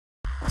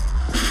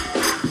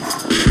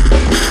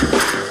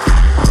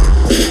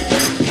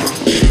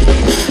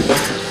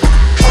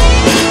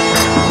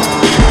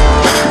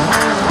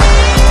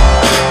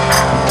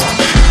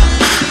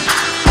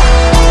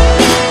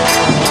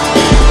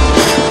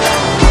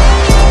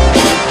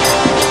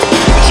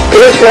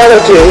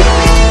Spirituality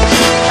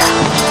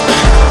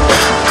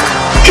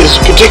is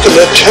a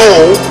particular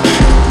term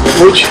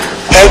which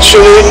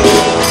actually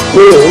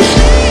means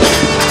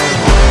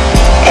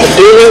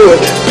dealing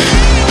with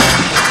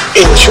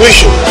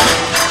intuition.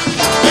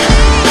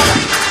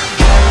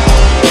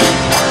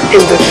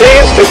 In the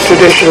theistic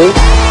tradition,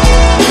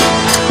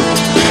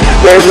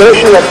 there is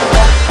notion of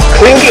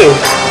clinging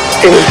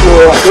into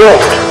a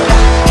world.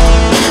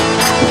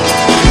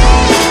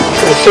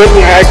 A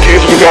certain act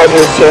is regarded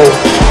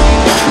as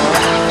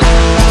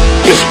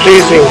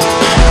displeasing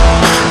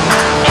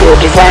to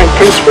divine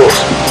principles.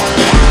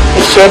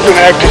 A certain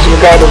act is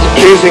regarded as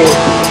pleasing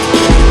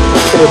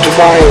to the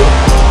divine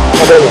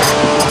whatever.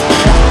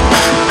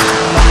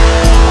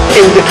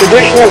 In the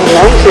tradition of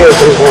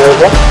non-theism,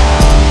 however,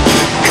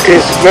 it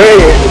is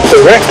very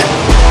correct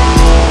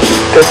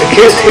that the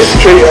case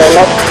history are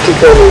not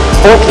particularly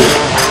important.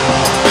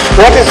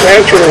 What is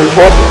actually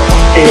important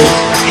is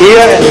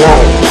here and now.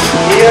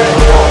 Here and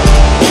now.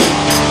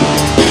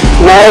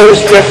 Now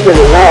is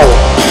definitely now.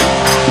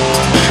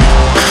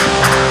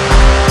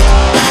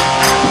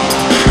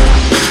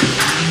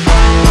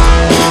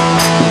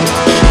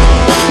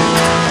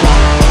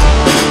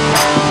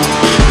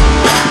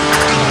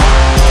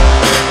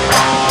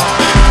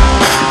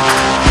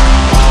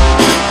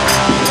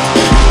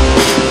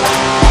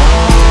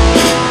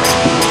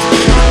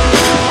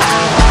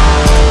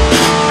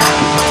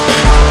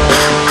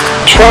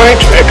 Try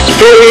to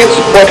experience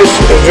what is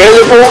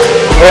available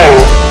there,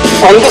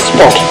 on the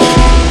spot.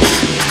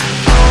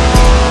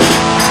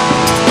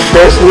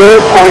 There's no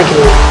point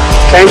in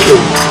thinking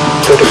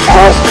that the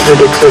past did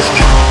exist,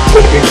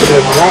 that we could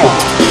have now.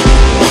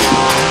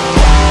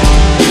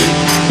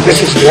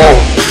 This is now.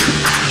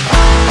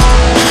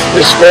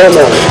 This very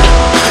moment.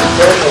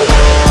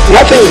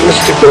 Nothing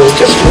mystical,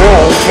 just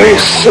now, very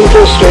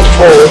simple,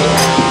 straightforward.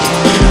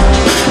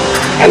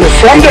 And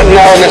from that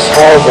nowness,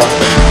 however,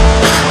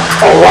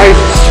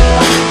 arises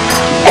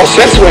a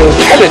sense of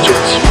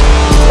intelligence,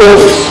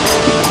 always,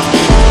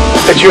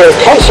 that you are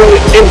constantly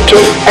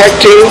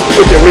interacting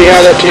with the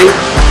reality,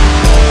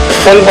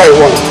 one by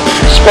one,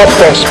 spot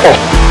by spot.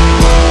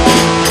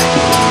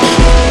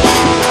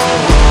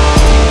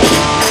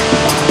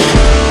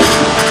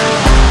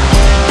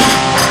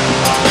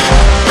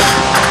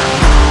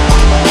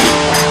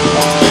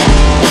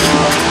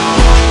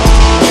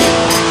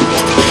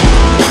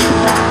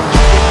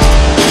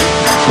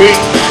 We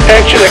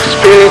actually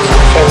experience a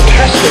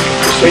fantastic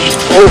appreciation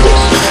of all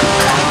this.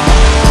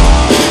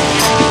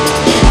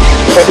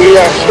 But we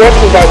are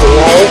threatened by the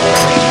now,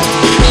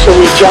 so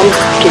we jump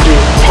to the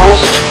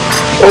past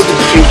or the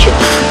future.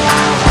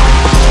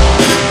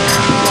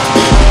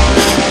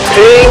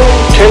 Paying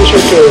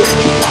attention to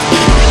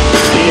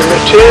the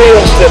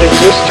materials that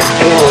exist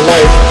in our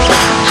life,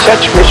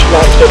 such rich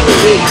life that we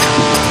lead.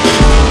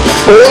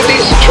 All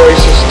these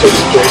choices take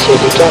place all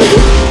the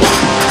time.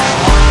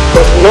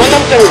 But none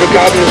of them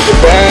regarded as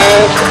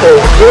bad or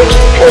good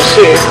per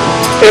se.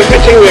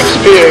 Everything we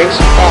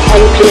experience are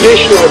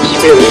unconditional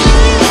experience.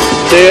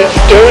 They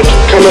don't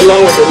come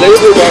along with a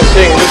label by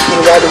saying this is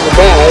regarded as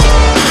bad,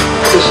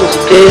 this is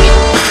good.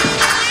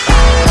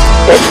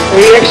 But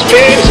we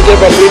experience them,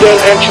 but we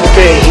don't actually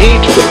pay heed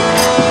to them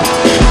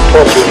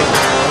properly.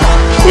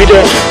 We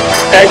don't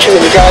actually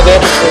regard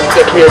that as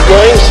that we are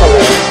going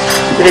somewhere.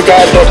 We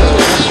regard that as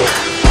a hassle,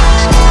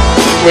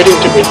 waiting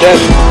to be done.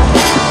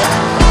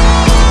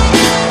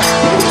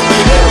 Waiting to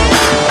be dead.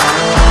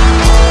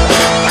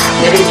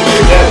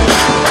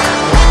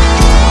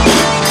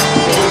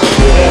 Waiting to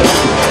be dead.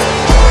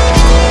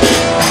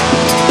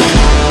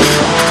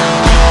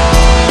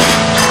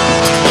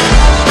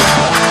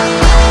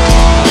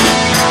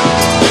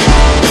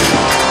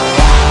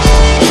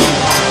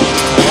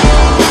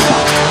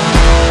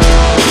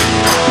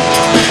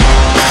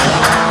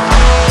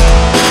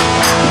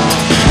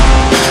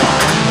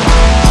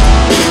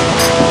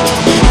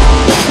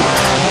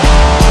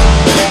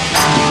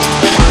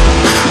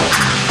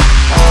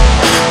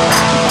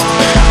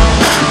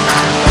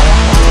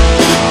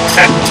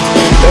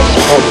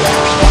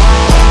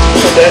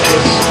 That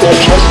is not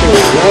trusting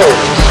in now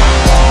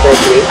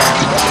properly.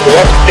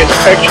 What is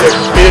actually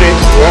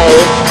experienced now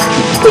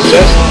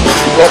possesses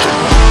a lot of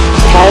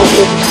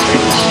powerful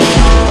things.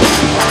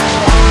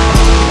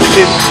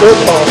 It is so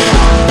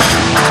powerful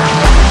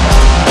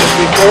that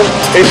we can't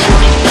face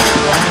it.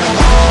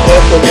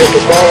 Therefore we have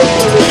to borrow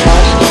from the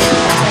past,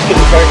 in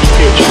fact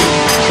future.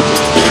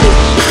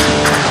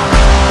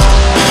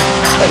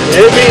 And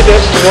maybe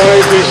that's why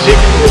we seek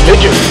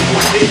religion.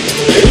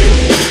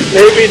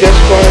 Maybe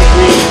that's why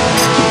we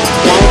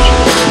march in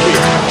the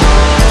street.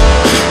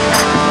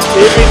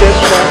 Maybe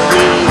that's why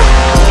we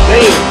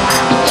complain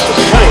to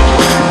society.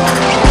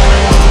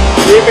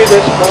 Maybe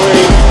that's why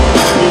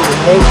we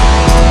vote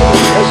for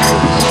the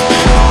president.